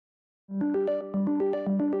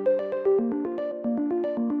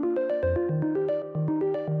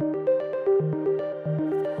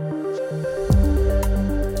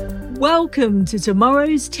Welcome to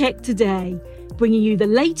Tomorrow's Tech Today, bringing you the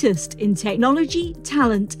latest in technology,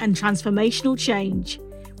 talent, and transformational change.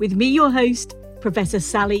 With me, your host, Professor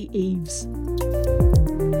Sally Eaves.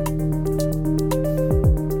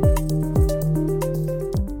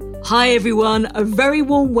 Hi everyone, a very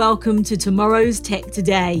warm welcome to Tomorrow's Tech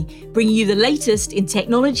Today, bringing you the latest in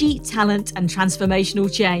technology, talent, and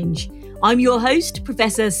transformational change. I'm your host,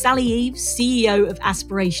 Professor Sally Eaves, CEO of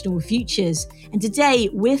Aspirational Futures, and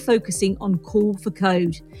today we're focusing on Call for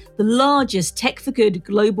Code, the largest Tech for Good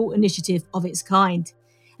global initiative of its kind.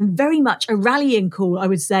 And very much a rallying call, I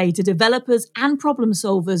would say, to developers and problem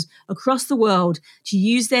solvers across the world to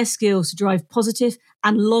use their skills to drive positive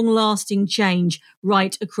and long-lasting change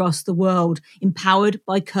right across the world, empowered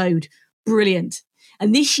by code. Brilliant.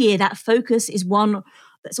 And this year, that focus is one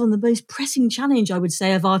that's on the most pressing challenge, I would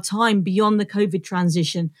say, of our time beyond the COVID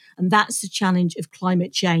transition, and that's the challenge of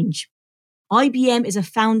climate change. IBM is a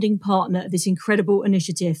founding partner of this incredible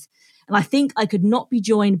initiative, and I think I could not be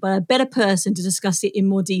joined by a better person to discuss it in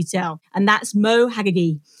more detail, and that's Mo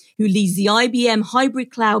Hagegi, who leads the IBM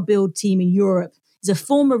Hybrid Cloud Build team in Europe. He's a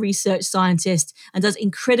former research scientist and does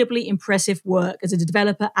incredibly impressive work as a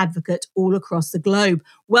developer advocate all across the globe.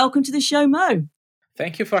 Welcome to the show, Mo.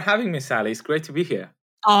 Thank you for having me, Sally. It's great to be here.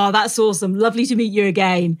 Oh, that's awesome. Lovely to meet you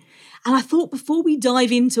again. And I thought before we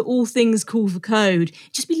dive into all things Call for Code,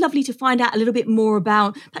 it'd just be lovely to find out a little bit more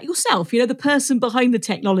about yourself, the person behind the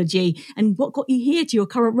technology and what got you here to your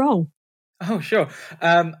current role. Oh, sure.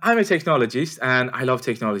 I'm a technologist and I love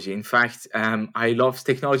technology. In fact, I love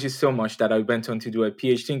technology so much that I went on to do a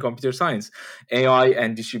PhD in computer science, AI,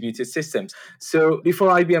 and distributed systems. So before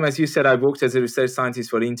IBM, as you said, I worked as a research scientist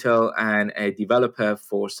for Intel and a developer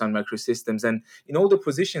for Sun Microsystems. And in all the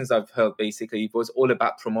positions I've held, basically, it was all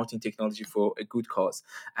about promoting technology for a good cause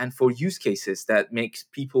and for use cases that makes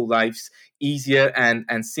people's lives easier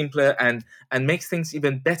and simpler and makes things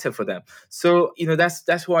even better for them. So,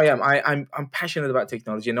 that's who I am. I'm passionate about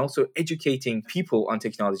technology and also educating people on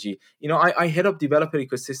technology. I head up developer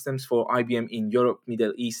ecosystems for IBM in Europe,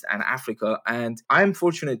 Middle East, and Africa. And I'm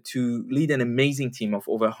fortunate to lead an amazing team of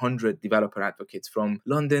over 100 developer advocates from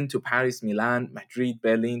London to Paris, Milan, Madrid,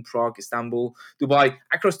 Berlin, Prague, Istanbul, Dubai,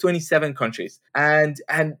 across 27 countries. And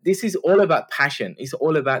this is all about passion. It's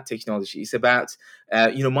all about technology. It's about,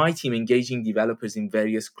 my team engaging developers in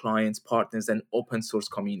various clients, partners, and open source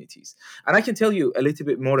communities. And I can tell you a little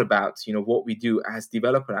bit more about, what we do as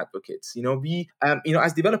developer advocates. We,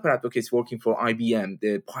 as developer advocates working for IBM,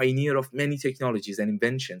 the pioneer of many technologies and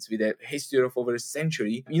inventions with a history of over a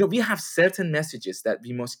century, we have certain messages that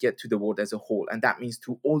we must get to the world as a whole. And that means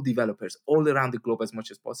to all developers all around the globe as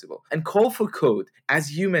much as possible. And Call for Code,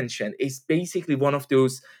 as you mentioned, is basically one of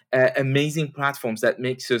those amazing platforms that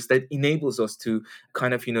enables us to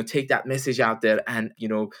kind of, take that message out there and,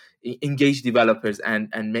 engage developers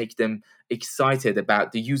and make them excited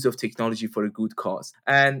about the use of technology for a good cause.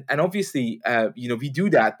 And obviously, we do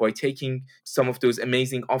that by taking some of those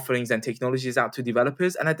amazing offerings and technologies out to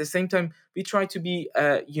developers. And at the same time, we try to be,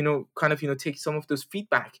 take some of those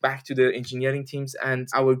feedback back to the engineering teams and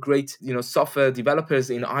our great, software developers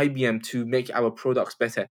in IBM to make our products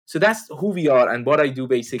better. So that's who we are and what I do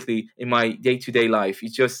basically in my day-to-day life.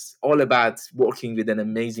 It's just all about working with an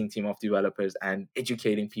amazing team of developers and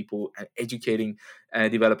educating people and educating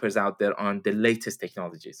developers out there on the latest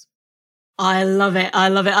technologies. I love it. I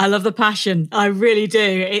love it. I love the passion. I really do.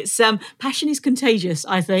 It's passion is contagious,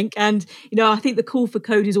 I think. And, I think the Call for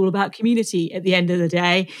Code is all about community at the end of the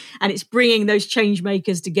day. And it's bringing those change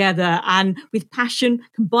makers together. And with passion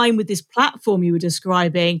combined with this platform you were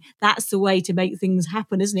describing, that's the way to make things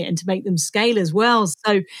happen, isn't it? And to make them scale as well.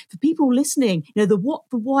 So for people listening, the what,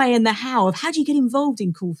 the why, and the how of how do you get involved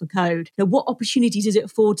in Call for Code? What opportunities does it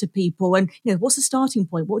afford to people? And, what's the starting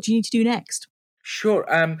point? What do you need to do next? Sure.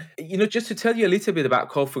 Just to tell you a little bit about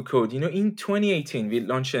Call for Code, in 2018, we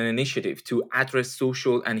launched an initiative to address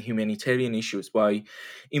social and humanitarian issues by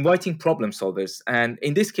inviting problem solvers, and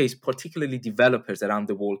in this case, particularly developers around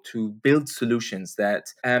the world, to build solutions that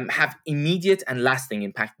have immediate and lasting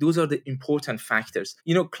impact. Those are the important factors.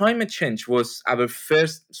 Climate change was our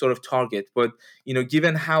first sort of target, but,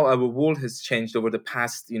 given how our world has changed over the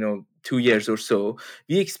past, 2 years or so,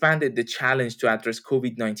 we expanded the challenge to address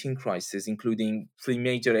COVID-19 crisis, including 3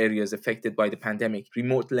 major areas affected by the pandemic: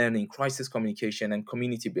 remote learning, crisis communication, and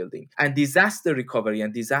community building. And disaster recovery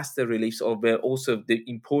and disaster relief were also the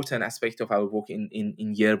important aspect of our work in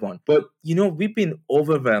year one. But, we've been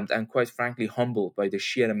overwhelmed and quite frankly humbled by the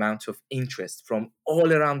sheer amount of interest from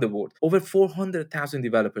all around the world. Over 400,000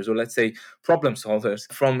 developers, or let's say problem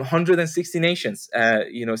solvers from 160 nations,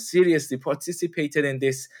 seriously participated in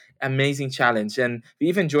this amazing challenge. And we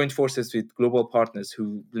even joined forces with global partners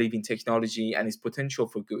who believe in technology and its potential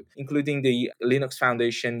for good, including the Linux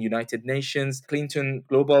Foundation, United Nations, Clinton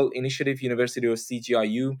Global Initiative, University of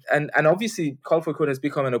CGIU. And obviously, Call for Code has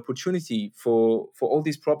become an opportunity for all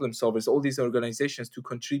these problem solvers, all these organizations to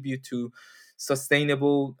contribute to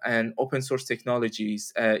sustainable and open source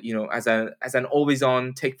technologies, as an always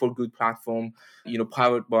on tech for good platform,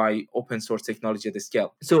 powered by open source technology at the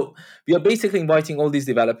scale. So we are basically inviting all these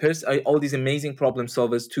developers, all these amazing problem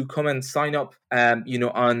solvers to come and sign up,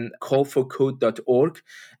 on callforcode.org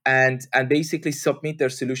and basically submit their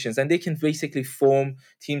solutions. And they can basically form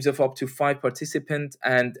teams of up to 5 participants,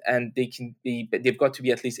 and they've got to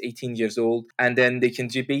be at least 18 years old. And then they can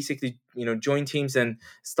basically, join teams and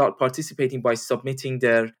start participating by submitting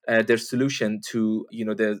their solution to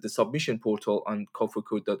the submission portal on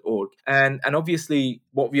callforcode.org. And obviously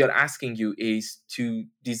what we are asking you is to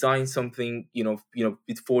design something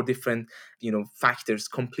with 4 different factors: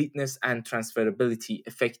 completeness and transferability,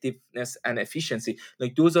 effectiveness and efficiency.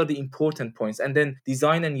 Like, those are the important points. And then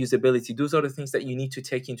design and usability, those are the things that you need to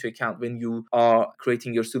take into account when you are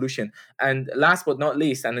creating your solution. And last but not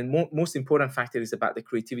least, and the most important factor, is about the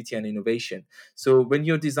creativity and innovation. So when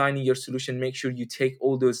you're designing your solution, make sure you take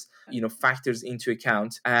all those factors into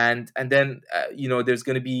account. And then there's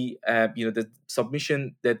going to be the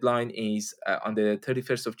submission deadline is on the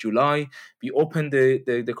 31st of July. We opened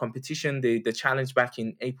the competition, the challenge, back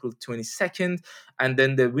in April 22nd, and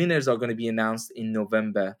then the winners are going to be announced in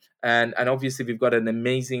November. And obviously we've got an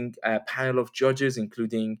amazing panel of judges,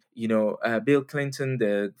 including Bill Clinton,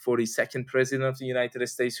 the 42nd president of the United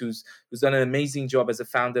States, who's done an amazing job as a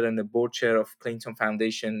founder and the board chair of Clinton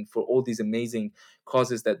Foundation for all these amazing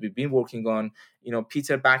causes that we've been working on.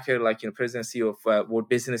 Peter Backer, president and CEO of World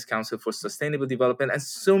Business Council for Sustainable Development, and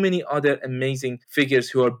so many other amazing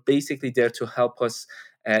figures who are basically there to help us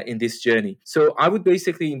in this journey. So I would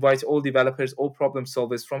basically invite all developers, all problem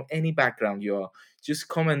solvers from any background you are, just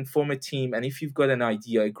come and form a team. And if you've got an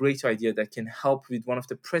idea, a great idea that can help with one of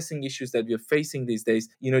the pressing issues that we're facing these days,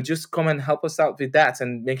 just come and help us out with that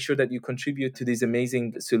and make sure that you contribute to these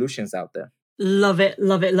amazing solutions out there. Love it,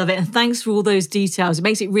 love it, love it. And thanks for all those details. It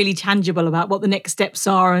makes it really tangible about what the next steps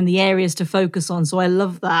are and the areas to focus on. So I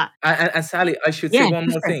love that. And Sally, I should say one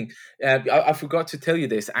more thing. I forgot to tell you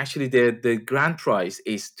this. Actually, the grand prize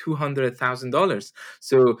is $200,000.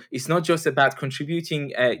 So it's not just about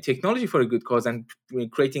contributing technology for a good cause and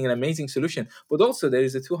creating an amazing solution, but also there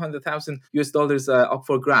is a $200,000 up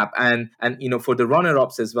for grab. And for the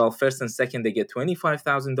runner-ups as well, first and second, they get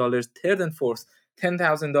 $25,000, third and fourth,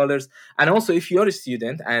 $10,000. And also, if you're a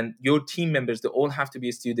student and your team members, they all have to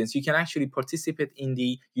be students, you can actually participate in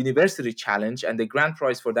the university challenge, and the grand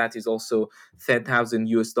prize for that is also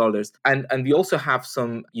 $10,000. And we also have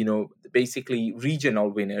some basically regional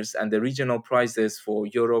winners, and the regional prizes for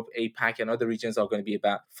Europe, APAC, and other regions are going to be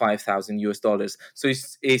about $5,000. So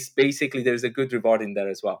it's basically, there's a good reward in there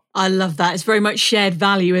as well. I love that. It's very much shared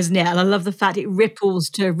value, isn't it? And I love the fact it ripples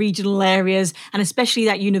to regional areas, and especially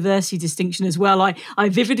that university distinction as well. I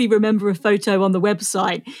vividly remember a photo on the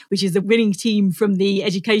website, which is the winning team from the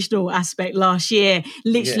educational aspect last year,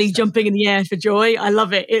 literally jumping in the air for joy. I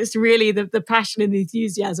love it. It's really the passion and the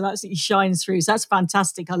enthusiasm absolutely shines through. So that's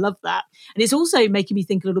fantastic. I love that. And it's also making me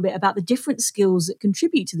think a little bit about the different skills that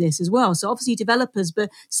contribute to this as well. So obviously developers, but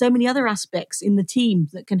so many other aspects in the team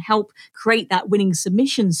that can help create that winning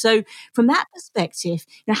submission. So from that perspective,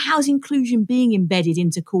 how's inclusion being embedded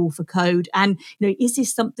into Call for Code? And is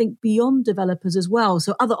this something beyond developers as well?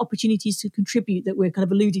 So other opportunities to contribute that we're kind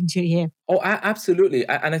of alluding to here. Oh, absolutely.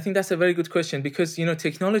 And I think that's a very good question, because,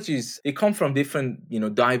 technologies, they come from different,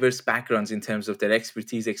 diverse backgrounds in terms of their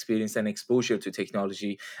expertise, experience, and exposure to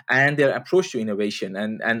technology and their approach to innovation.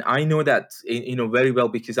 And I know that, very well,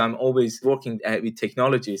 because I'm always working with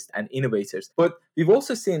technologists and innovators. But we've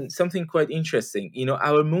also seen something quite interesting.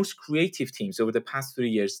 Our most creative teams over the past 3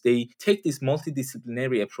 years, they take this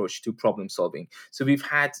multidisciplinary approach to problem solving. So we've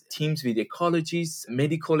had teams with ecologists,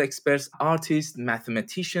 medical experts, artists,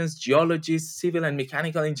 mathematicians, geologists, civil and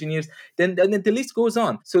mechanical engineers, then the list goes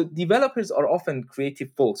on. So developers are often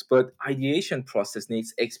creative folks, but ideation process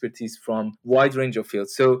needs expertise from wide range of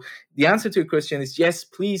fields. So the answer to your question is yes,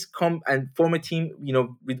 please come and form a team,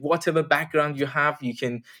 with whatever background you have. You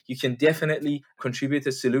can definitely contribute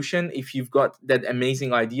a solution if you've got that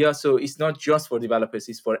amazing idea. So it's not just for developers,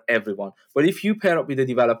 it's for everyone. But if you pair up with a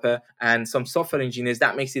developer and some software engineers,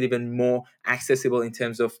 that makes it even more accessible in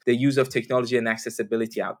terms of the use of technology and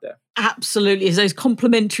accessibility out there. Absolutely. It's those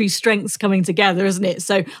complementary strengths coming together, isn't it?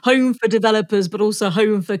 So home for developers, but also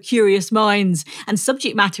home for curious minds and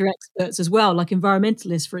subject matter experts as well, like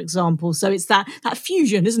environmentalists, for example. So it's that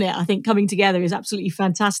fusion, isn't it? I think coming together is absolutely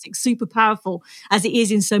fantastic, super powerful, as it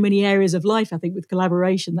is in so many areas of life, I think, with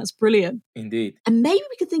collaboration. That's brilliant. Indeed. And maybe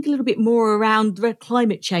we could think a little bit more around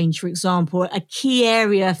climate change, for example, a key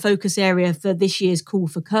area, focus area for this year's Call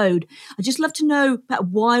for Code. I'd just love to know about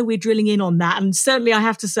why we're drilling in on that. And certainly I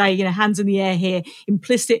have to say, hands in the air here,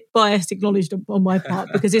 implicit bias acknowledged on my part,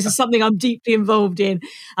 because this is something I'm deeply involved in,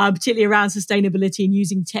 particularly around sustainability and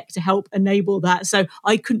using tech to help enable that. So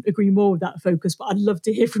I couldn't agree more with that focus, but I'd love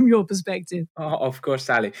to hear from your perspective. Oh, of course,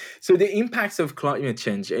 Sally. So the impacts of climate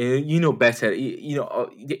change, you know better,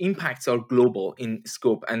 the impacts are global in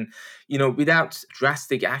scope. And, without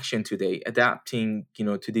drastic action today, adapting,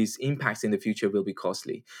 to these impacts in the future will be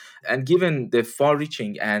costly. And given the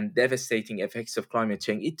far-reaching and devastating effects of climate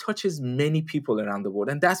change, it touches many people around the world.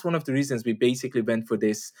 And that's one of the reasons we basically went for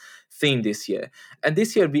this theme this year. And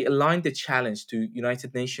this year, we aligned the challenge to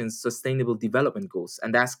United Nations Sustainable Development Goals.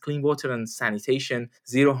 And that's clean water and sanitation,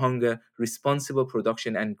 zero hunger, responsible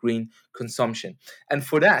production, and green consumption. And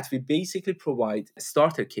for that, we basically provide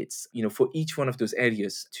starter kits, for each one of those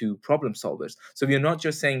areas to problem solvers. So we are not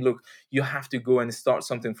just saying, look, you have to go and start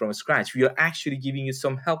something from scratch. We are actually giving you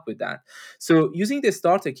some help with that. So using the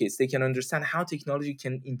starter kits, they can understand how technology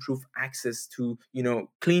can improve access to,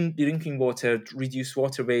 clean drinking water, reduce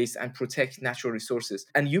water waste, and protect natural resources.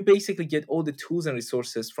 And you basically get all the tools and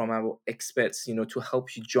resources from our experts, to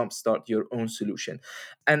help you jumpstart your own solution.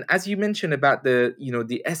 And as you mentioned about the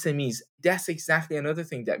SMEs, that's exactly another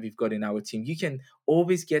thing that we've got in our team. You can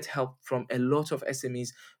always get help from a lot of SMEs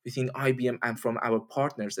within IBM and from our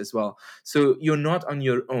partners as well. So you're not on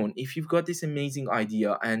your own. If you've got this amazing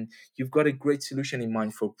idea and you've got a great solution in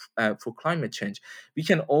mind for climate change, we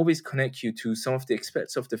can always connect you to some of the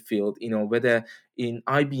experts of the field, whether in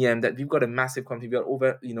IBM, that we've got a massive company, we are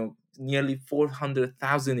over, nearly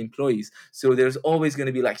 400,000 employees. So there's always going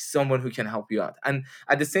to be someone who can help you out. And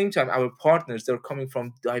at the same time, our partners, they're coming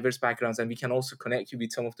from diverse backgrounds, and we can also connect you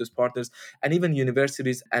with some of those partners and even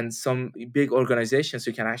universities and some big organizations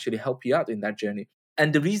who can actually help you out in that journey.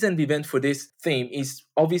 And the reason we went for this theme is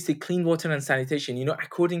obviously clean water and sanitation.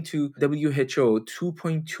 According to WHO,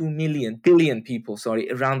 2.2 billion people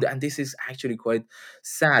around, and this is actually quite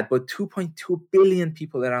sad, but 2.2 billion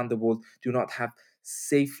people around the world do not have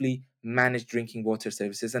safely managed drinking water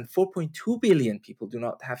services, and 4.2 billion people do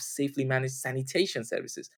not have safely managed sanitation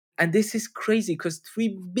services. And this is crazy because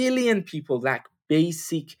 3 billion people lack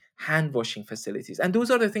basic hand washing facilities. And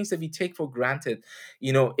those are the things that we take for granted,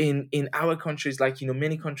 in our countries,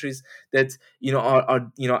 many countries that,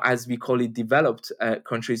 are as we call it, developed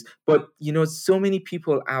countries. But, so many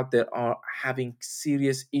people out there are having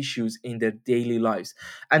serious issues in their daily lives.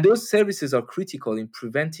 And those services are critical in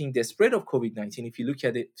preventing the spread of COVID-19. If you look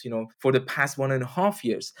at it, for the past 1.5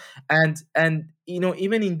 years. And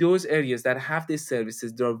even in those areas that have these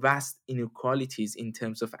services, there are vast inequalities in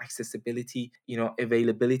terms of accessibility,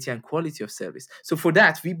 availability and quality of service. So for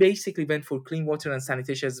that, we basically went for clean water and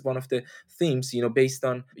sanitation as one of the themes, based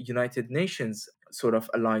on United Nations sort of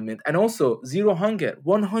alignment. And also zero hunger.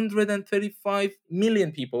 135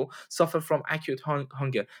 million people suffer from acute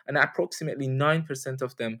hunger, and approximately 9%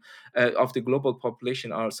 of them, of the global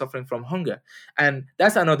population, are suffering from hunger. And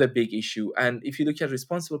that's another big issue. And if you look at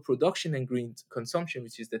responsible production and green consumption,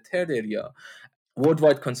 which is the third area,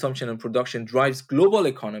 worldwide consumption and production drives global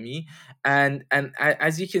economy, and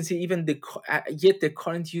as you can see, even yet the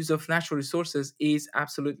current use of natural resources is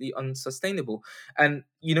absolutely unsustainable. And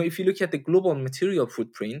if you look at the global material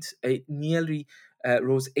footprint, it nearly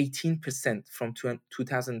rose 18% from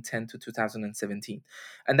 2010 to 2017.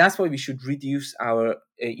 And that's why we should reduce our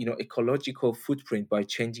ecological footprint by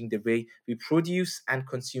changing the way we produce and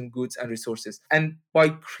consume goods and resources. And by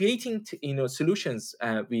creating solutions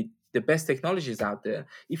with the best technologies out there,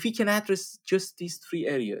 if we can address just these three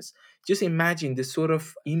areas, just imagine the sort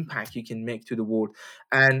of impact you can make to the world.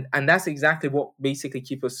 And that's exactly what basically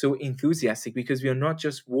keeps us so enthusiastic, because we are not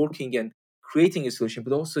just working and creating a solution,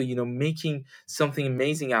 but also, making something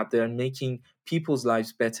amazing out there and making people's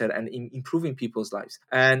lives better and improving people's lives.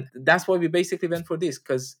 And that's why we basically went for this,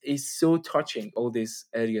 because it's so touching, all these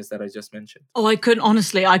areas that I just mentioned. Oh, I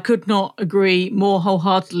could not agree more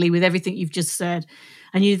wholeheartedly with everything you've just said.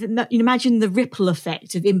 And you imagine the ripple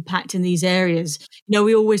effect of impact in these areas.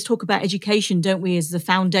 We always talk about education, don't we, as the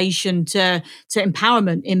foundation to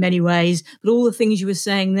empowerment in many ways. But all the things you were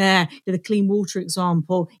saying there, the clean water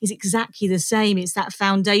example, is exactly the same. It's that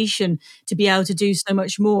foundation to be able to do so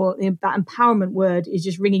much more. That empowerment word is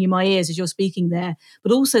just ringing in my ears as you're speaking there.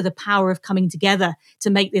 But also the power of coming together to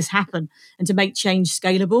make this happen and to make change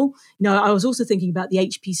scalable. I was also thinking about the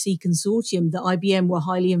HPC consortium that IBM were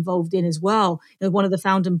highly involved in as well. One of the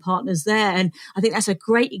founding partners there. And I think that's a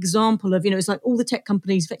great example of, it's like all the tech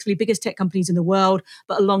companies, effectively biggest tech companies in the world,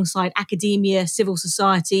 but alongside academia, civil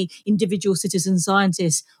society, individual citizen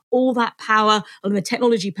scientists, all that power and the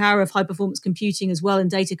technology power of high performance computing as well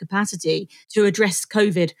and data capacity to address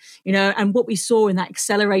COVID, and what we saw in that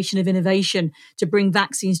acceleration of innovation to bring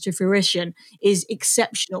vaccines to fruition is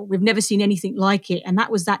exceptional. We've never seen anything like it. And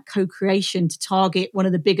that was that co-creation to target one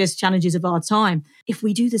of the biggest challenges of our time. If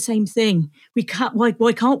we do the same thing, we can't,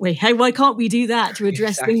 why can't we? Hey, why can't we do that to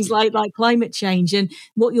address Exactly. things like climate change and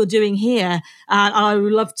what you're doing here? I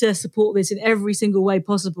would love to support this in every single way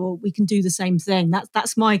possible. We can do the same thing.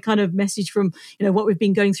 That's my kind of message from what we've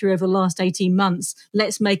been going through over the last 18 months.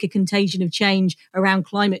 Let's make a contagion of change around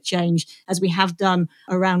climate change as we have done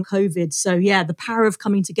around COVID. So yeah, the power of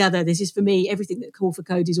coming together. This is for me everything that Call for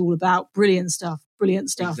Code is all about. Brilliant stuff.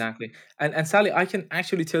 Exactly. And Sally, I can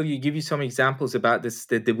actually give you some examples about this,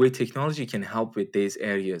 the way technology can help with these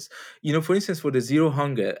areas. For instance, for the zero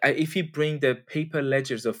hunger, if you bring the paper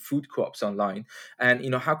ledgers of food crops online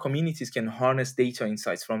and, how communities can harness data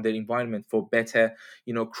insights from their environment for better,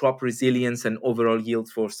 crop resilience and overall yield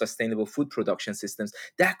for sustainable food production systems,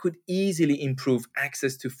 that could easily improve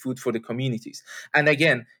access to food for the communities. And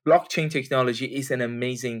again, blockchain technology is an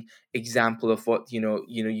amazing example of what,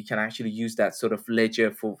 you can actually use that sort of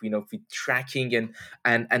ledger for with tracking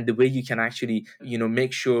and the way you can actually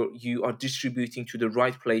make sure you are distributing to the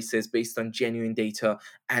right places based on genuine data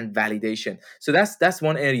and validation. So that's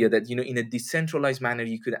one area that in a decentralized manner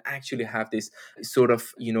you could actually have this sort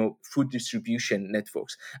of food distribution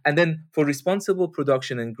networks. And then for responsible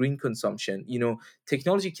production and green consumption,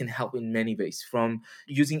 technology can help in many ways, from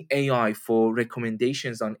using AI for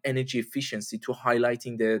recommendations on energy efficiency to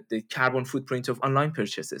highlighting the carbon footprint of online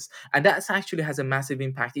purchases. And that actually has a massive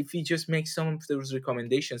impact. If we just make some of those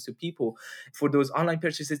recommendations to people for those online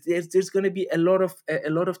purchases, there's going to be a lot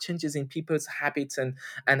of changes in people's habits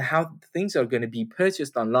and how things are going to be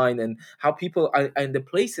purchased online and how people are and the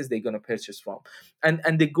places they're going to purchase from.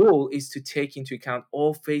 And the goal is to take into account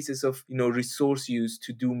all phases of resource use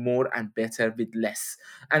to do more and better with less.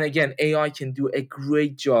 And again, AI can do a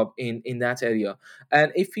great job in that area.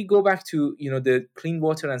 And if we go back to the clean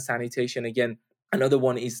water and sanitation, again, another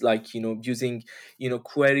one is using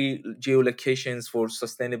query geolocations for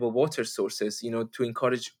sustainable water sources, to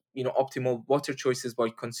encourage optimal water choices by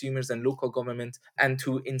consumers and local government, and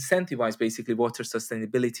to incentivize basically water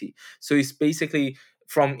sustainability. So it's basically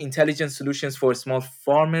from intelligent solutions for small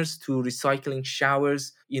farmers to recycling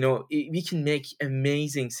showers. We can make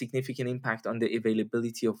amazing significant impact on the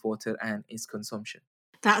availability of water and its consumption.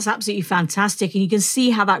 That's absolutely fantastic. And you can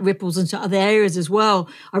see how that ripples into other areas as well.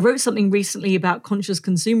 I wrote something recently about conscious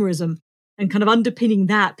consumerism, and kind of underpinning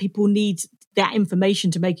that, people need that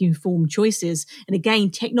information to make informed choices. And again,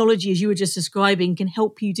 technology, as you were just describing, can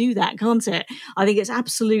help you do that, can't it? I think it's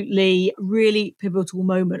absolutely really pivotal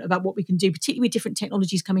moment about what we can do, particularly with different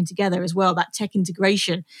technologies coming together as well. That tech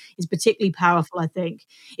integration is particularly powerful, I think.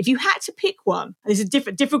 If you had to pick one, it's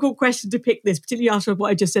a difficult question to pick this, particularly after what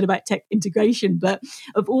I just said about tech integration, but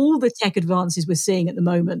of all the tech advances we're seeing at the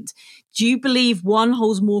moment, do you believe one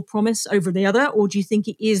holds more promise over the other, or do you think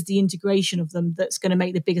it is the integration of them that's going to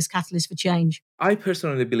make the biggest catalyst for change? I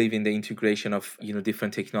personally believe in the integration of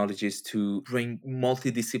different technologies to bring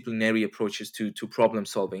multidisciplinary approaches to problem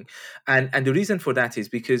solving, and the reason for that is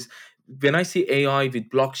because when I see AI with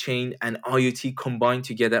blockchain and IoT combined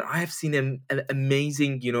together, I have seen an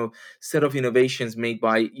amazing set of innovations made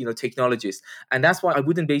by technologists, and that's why I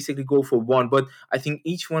wouldn't basically go for one, but I think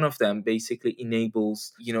each one of them basically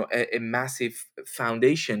enables a massive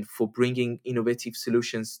foundation for bringing innovative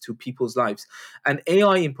solutions to people's lives, and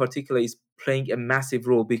AI in particular is playing a massive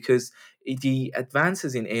role because the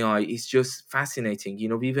advances in AI is just fascinating.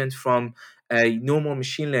 We went from no more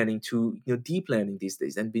machine learning to deep learning these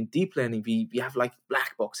days. And in deep learning, we have like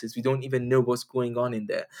black boxes. We don't even know what's going on in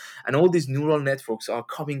there. And all these neural networks are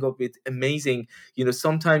coming up with amazing,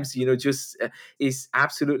 sometimes, just is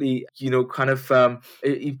absolutely, kind of,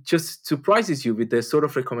 it just surprises you with the sort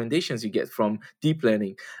of recommendations you get from deep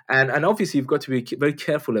learning. And obviously, you've got to be very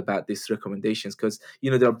careful about these recommendations because,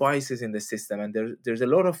 there are biases in the system. And there's a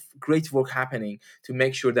lot of great work happening to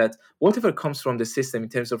make sure that whatever comes from the system in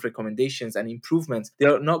terms of recommendations and improvements,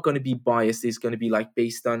 they're not going to be biased. It's going to be like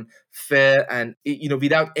based on fair and,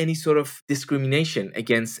 without any sort of discrimination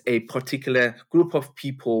against a particular group of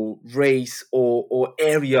people, race or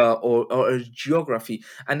area or geography.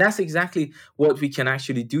 And that's exactly what we can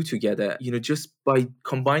actually do together, just by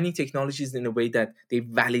combining technologies in a way that they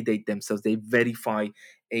validate themselves, they verify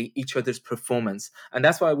each other's performance. And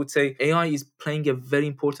that's why I would say AI is playing a very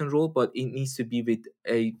important role, but it needs to be with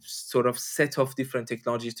a sort of set of different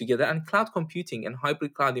technologies together. And cloud computing and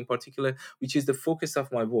hybrid cloud in particular, which is the focus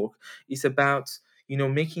of my work, is about,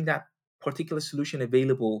 making that particular solution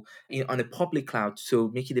available on a public cloud, so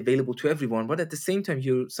make it available to everyone. But at the same time,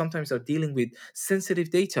 you sometimes are dealing with sensitive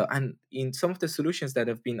data, and in some of the solutions that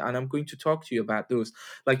have been, and I'm going to talk to you about those,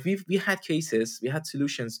 like we had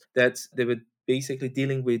solutions that they were basically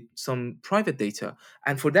dealing with some private data.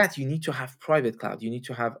 And for that, you need to have private cloud. You need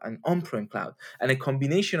to have an on-prem cloud. And a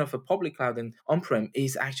combination of a public cloud and on-prem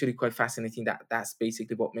is actually quite fascinating. That's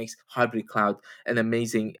basically what makes hybrid cloud an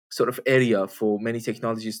amazing sort of area for many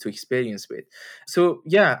technologies to experience with. So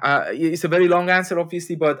yeah, it's a very long answer,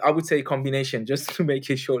 obviously, but I would say combination, just to make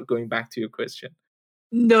it short, going back to your question.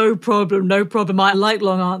 No problem, no problem. I like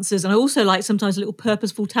long answers, and I also like sometimes little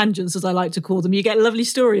purposeful tangents, as I like to call them. You get lovely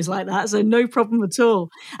stories like that, so no problem at all.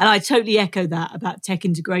 And I totally echo that about tech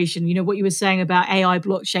integration. What you were saying about AI,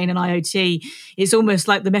 blockchain, and IoT, it's almost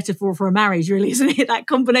like the metaphor for a marriage, really, isn't it? That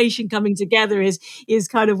combination coming together is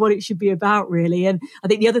kind of what it should be about, really. And I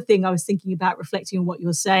think the other thing I was thinking about, reflecting on what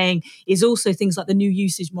you're saying, is also things like the new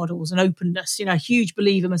usage models and openness. A huge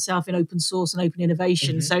believer myself in open source and open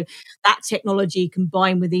innovation. Mm-hmm. So that technology combined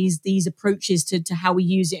with these approaches to how we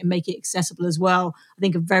use it and make it accessible as well, I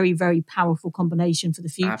think a very, very powerful combination for the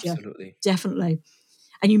future. Absolutely. Definitely.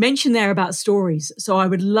 And you mentioned there about stories. So I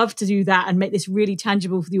would love to do that and make this really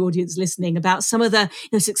tangible for the audience listening about some of the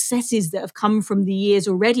successes that have come from the years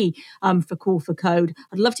already for Call for Code.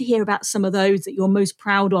 I'd love to hear about some of those that you're most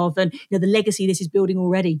proud of and the legacy this is building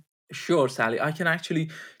already. Sure, Sally. I can actually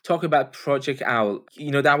talk about Project Owl.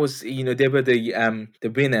 That was, they were the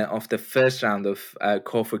winner of the first round of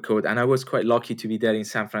Call for Code, and I was quite lucky to be there in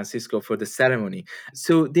San Francisco for the ceremony.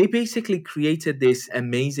 So they basically created this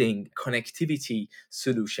amazing connectivity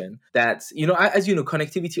solution that, as you know,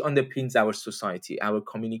 connectivity underpins our society, our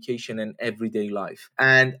communication and everyday life.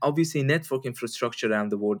 And obviously, network infrastructure around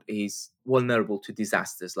the world is vulnerable to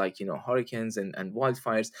disasters like, hurricanes and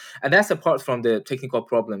wildfires. And that's apart from the technical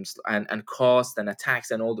problems and cost and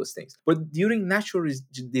attacks and all those things. But during natural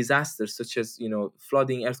disasters such as,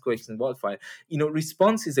 flooding, earthquakes, and wildfire,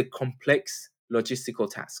 response is a complex logistical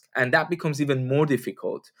task. And that becomes even more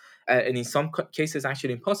difficult and in some cases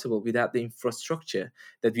actually impossible without the infrastructure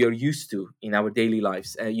that we are used to in our daily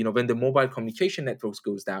lives. When the mobile communication networks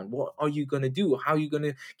goes down, what are you going to do? How are you going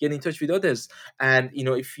to get in touch with others? And,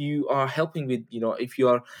 if you are helping with, if you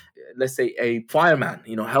are, let's say, a fireman,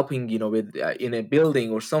 helping, with in a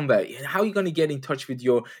building or somewhere, how are you going to get in touch with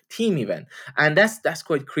your team even? And that's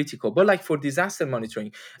quite critical. But like for disaster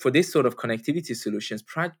monitoring, for this sort of connectivity solutions,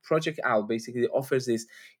 Project Owl basically offers this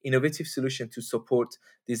innovative solution to support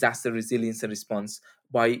disaster resilience and response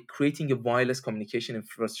by creating a wireless communication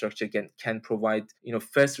infrastructure can provide,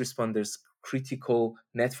 first responders critical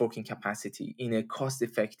networking capacity in a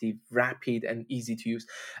cost-effective, rapid, and easy to use.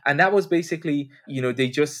 And that was basically,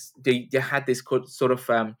 they had this sort of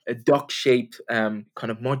a duck-shaped kind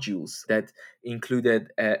of modules that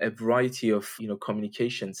included a variety of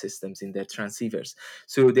communication systems in their transceivers.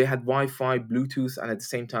 So they had Wi-Fi, Bluetooth, and at the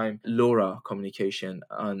same time LoRa communication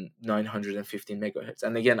on 915 megahertz.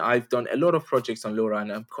 And again, I've done a lot of projects on LoRa,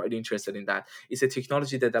 and I'm quite interested in that. It's a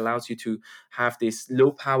technology that allows you to have this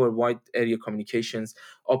low-power wide area communications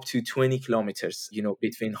up to 20 kilometers,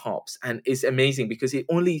 between hubs. And it's amazing because it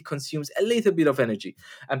only consumes a little bit of energy.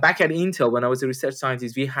 And back at Intel, when I was a research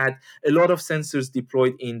scientist, we had a lot of sensors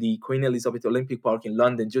deployed in the Queen Elizabeth Olympic Park in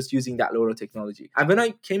London, just using that LoRa technology. And when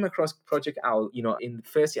I came across Project Owl, in the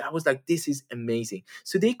first year, I was like, this is amazing.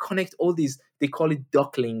 So they connect all these they call it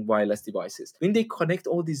dock-link wireless devices. When they connect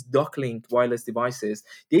all these dock-link wireless devices,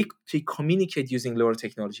 they communicate using LoRa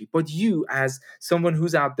technology. But you, as someone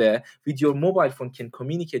who's out there with your mobile phone, can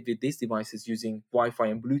communicate with these devices using Wi-Fi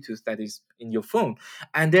and Bluetooth that is in your phone.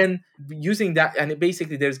 And then using that, and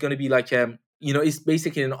basically there's going to be like it's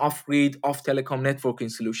basically an off-grid, off-telecom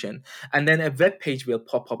networking solution. And then a web page will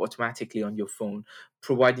pop up automatically on your phone,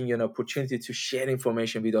 providing you an opportunity to share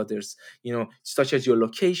information with others, such as your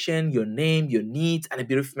location, your name, your needs, and a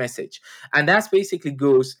brief message. And that basically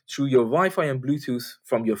goes through your Wi-Fi and Bluetooth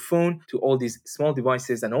from your phone to all these small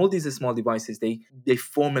devices. And all these small devices, they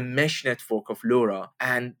form a mesh network of LoRa.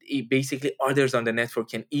 And basically others on the network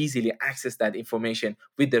can easily access that information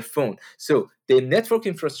with their phone. So the network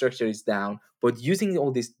infrastructure is down, but using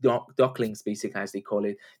all these dock links, basically, as they call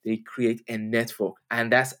it, they create a network.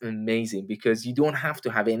 And that's amazing because you don't have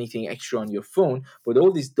to have anything extra on your phone, but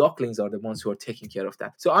all these dock links are the ones who are taking care of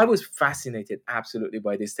that. So I was fascinated absolutely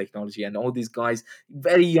by this technology, and all these guys,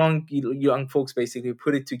 very young folks, basically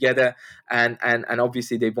put it together, and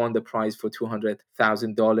obviously they won the prize for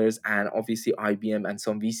 $200,000, and obviously IBM and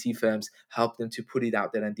some VC firms helped them to put it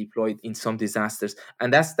out there and deploy it in some disasters.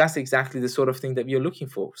 And that's exactly the sort of thing that we are looking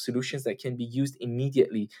for, solutions that can be used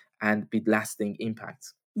immediately and with lasting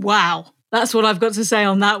impacts. Wow. That's what I've got to say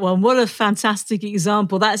on that one. What a fantastic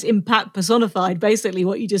example. That's impact personified, basically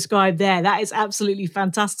what you described there. That is absolutely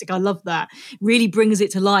fantastic. I love that. Really brings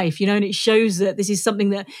it to life, and it shows that this is something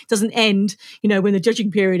that doesn't end, when the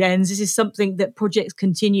judging period ends. This is something that projects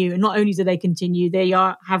continue. And not only do they continue, they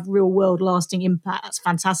have real world lasting impact. That's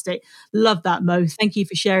fantastic. Love that, Mo. Thank you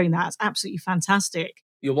for sharing that. It's absolutely fantastic.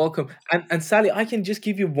 You're welcome. And Sally, I can just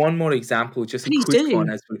give you one more example, just Please a quick do.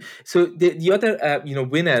 one as well. So the other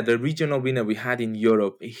winner, the regional winner we had in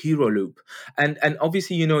Europe, HeroLoop, and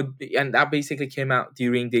obviously and that basically came out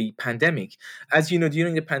during the pandemic. As you know,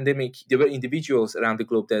 during the pandemic, there were individuals around the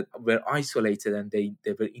globe that were isolated and they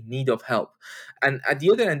were in need of help. And at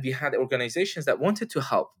the other end, we had organizations that wanted to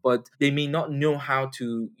help, but they may not know how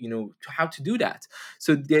to do that.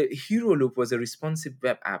 So the HeroLoop was a responsive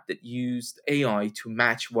web app that used AI to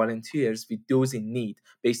match volunteers with those in need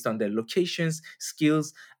based on their locations,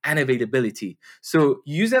 skills, and availability. So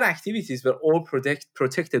user activities were all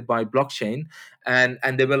protected by blockchain, and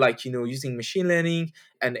they were using machine learning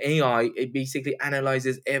and AI. It basically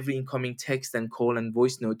analyzes every incoming text and call and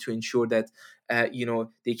voice note to ensure that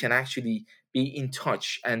they can actually be in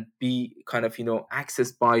touch and be kind of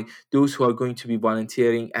accessed by those who are going to be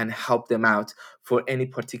volunteering and help them out for any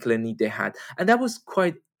particular need they had. And that was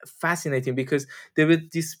quite fascinating because there were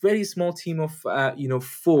this very small team of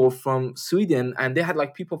 4 from Sweden, and they had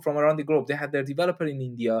people from around the globe. They had their developer in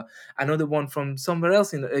India, another one from somewhere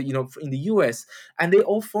else in in the US, and they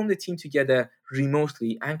all formed a team together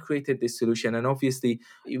remotely and created this solution. And obviously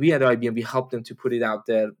we at IBM, we helped them to put it out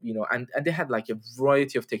there, and they had a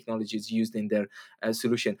variety of technologies used in their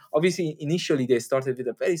solution. Obviously initially they started with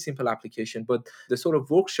a very simple application, but the sort of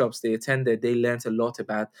workshops they attended, they learned a lot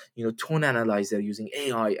about tone analyzer using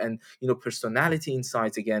AI, and personality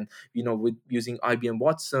insights again, with using IBM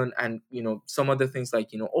Watson, and some other things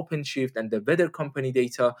like OpenShift and the weather company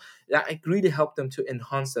data. That really helped them to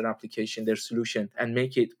enhance their application, their solution, and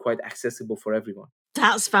make it quite accessible for everyone.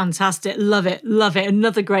 That's fantastic. Love it. Love it.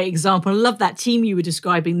 Another great example. I love that team you were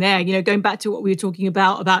describing there. Going back to what we were talking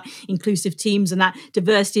about inclusive teams and that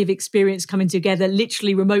diversity of experience coming together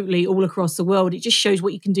literally remotely all across the world. It just shows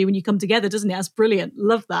what you can do when you come together, doesn't it? That's brilliant.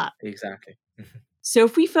 Love that. Exactly. So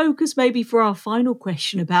if we focus maybe for our final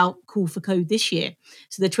question about Call for Code this year,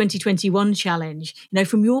 so the 2021 challenge,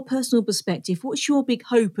 from your personal perspective, what's your big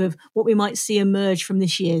hope of what we might see emerge from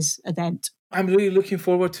this year's event? I'm really looking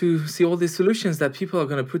forward to see all these solutions that people are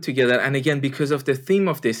going to put together. And again, because of the theme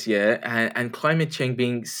of this year and climate change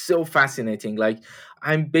being so fascinating,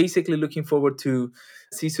 I'm basically looking forward to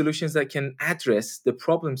see solutions that can address the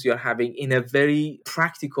problems you're having in a very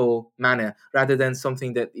practical manner, rather than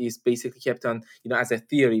something that is basically kept on, as a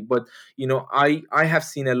theory. But, I have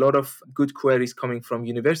seen a lot of good queries coming from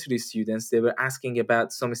university students. They were asking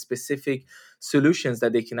about some specific solutions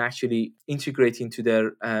that they can actually integrate into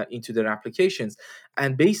their applications.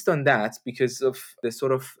 And based on that, because of the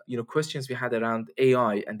sort of, questions we had around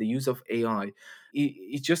AI and the use of AI,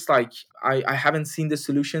 it's just I haven't seen the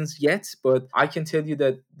solutions yet, but I can tell you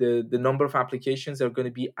that the number of applications are going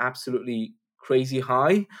to be absolutely crazy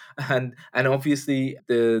high, and obviously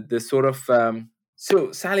the sort of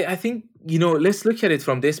so Sally, I think let's look at it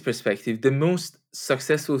from this perspective. The most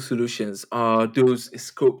successful solutions are those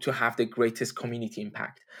scoped to have the greatest community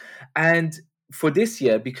impact. And for this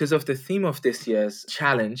year, because of the theme of this year's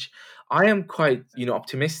challenge, I am quite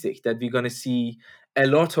optimistic that we're going to see a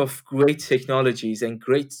lot of great technologies and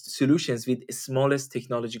great solutions with smallest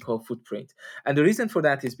technological footprint. And the reason for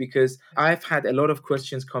that is because I've had a lot of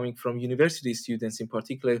questions coming from university students in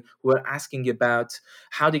particular who are asking about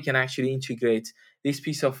how they can actually integrate this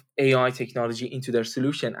piece of AI technology into their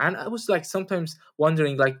solution. And I was like sometimes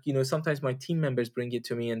wondering, like, sometimes my team members bring it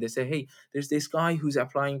to me and they say, hey, there's this guy who's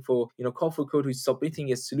applying for, Call for Code, who's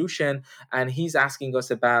submitting a solution, and he's asking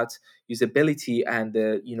us about usability and,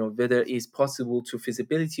 whether it's possible to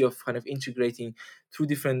feasibility of kind of integrating two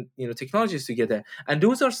different, technologies together. And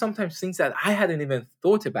those are sometimes things that I hadn't even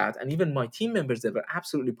thought about. And even my team members, they were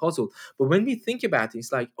absolutely puzzled. But when we think about it,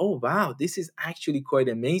 it's like, oh, wow, this is actually quite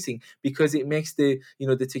amazing, because it makes the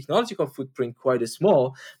technological footprint quite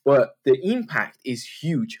small, but the impact is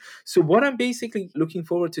huge. So what I'm basically looking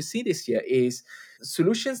forward to see this year is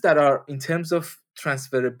solutions that are, in terms of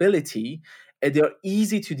transferability, they're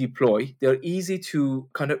easy to deploy, they're easy to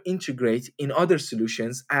kind of integrate in other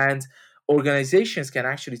solutions, and organizations can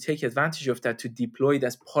actually take advantage of that to deploy it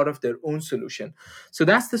as part of their own solution. So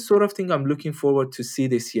that's the sort of thing I'm looking forward to see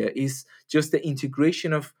this year, is just the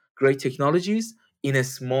integration of great technologies in a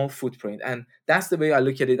small footprint. And that's the way I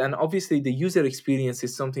look at it. And obviously the user experience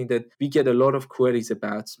is something that we get a lot of queries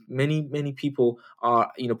about. Many people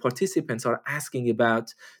are, participants are asking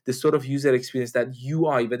about the sort of user experience, that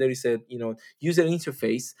UI, whether it's a, user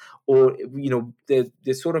interface or,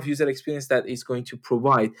 the sort of user experience that is going to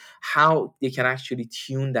provide, how they can actually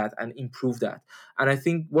tune that and improve that. And I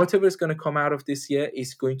think whatever is going to come out of this year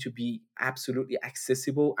is going to be absolutely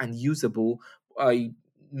accessible and usable by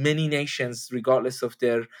many nations, regardless of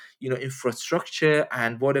their infrastructure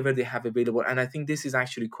and whatever they have available. And I think this is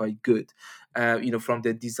actually quite good, from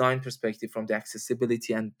the design perspective, from the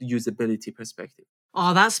accessibility and usability perspective.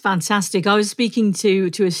 Oh, that's fantastic. I was speaking to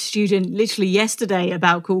a student literally yesterday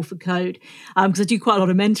about Call for Code, because I do quite a lot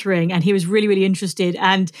of mentoring, and he was really, really interested,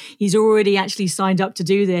 and he's already actually signed up to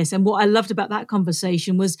do this. And what I loved about that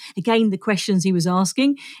conversation was, again, the questions he was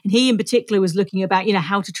asking. And he in particular was looking about,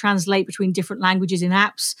 how to translate between different languages in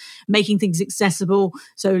apps, making things accessible.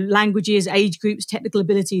 So languages, age groups, technical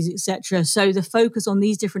abilities, etc. So the focus on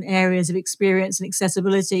these different areas of experience and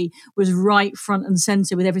accessibility was right front and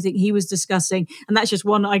center with everything he was discussing. And that's just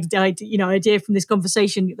one idea from this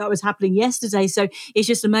conversation that was happening yesterday. So it's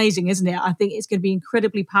just amazing, isn't it? I think it's going to be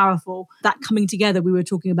incredibly powerful, that coming together we were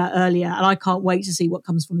talking about earlier. And I can't wait to see what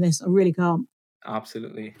comes from this. I really can't.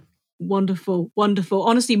 Absolutely. Wonderful.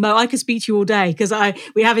 Honestly, Mo, I could speak to you all day, because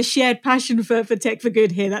we have a shared passion for Tech for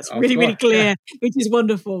Good here. That's really, really clear, which is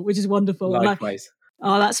wonderful. Likewise.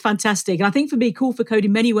 Oh, that's fantastic. And I think for me, Call for Code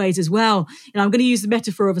in many ways as well, I'm going to use the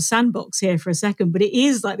metaphor of a sandbox here for a second, but it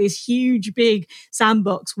is like this huge, big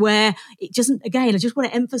sandbox where it doesn't, again, I just want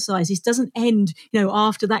to emphasize, this doesn't end,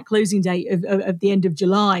 after that closing date of the end of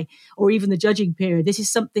July, or even the judging period. This is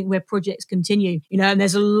something where projects continue, and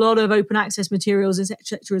there's a lot of open access materials,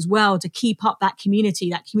 etc. as well, to keep up that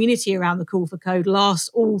community around the Call for Code lasts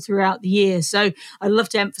all throughout the year. So I'd love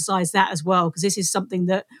to emphasize that as well, because this is something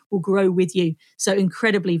that will grow with you. So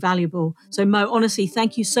incredibly valuable. So Mo, honestly,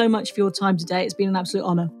 thank you so much for your time today. It's been an absolute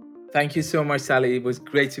honor. Thank you so much, Sally. It was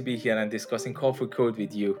great to be here and discussing Call for Code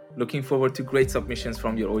with you. Looking forward to great submissions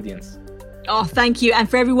from your audience. Oh, thank you. And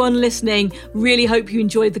for everyone listening, really hope you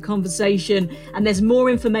enjoyed the conversation. And there's more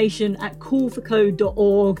information at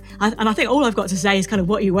callforcode.org. And I think all I've got to say is kind of,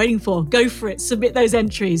 what are you waiting for? Go for it. Submit those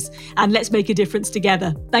entries and let's make a difference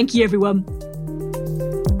together. Thank you, everyone.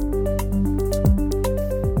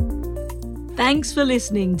 Thanks for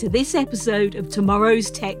listening to this episode of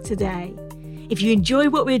Tomorrow's Tech Today. If you enjoy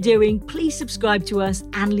what we're doing, please subscribe to us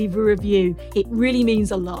and leave a review. It really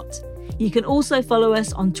means a lot. You can also follow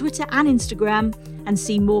us on Twitter and Instagram and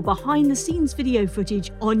see more behind the scenes video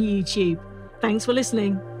footage on YouTube. Thanks for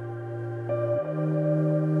listening.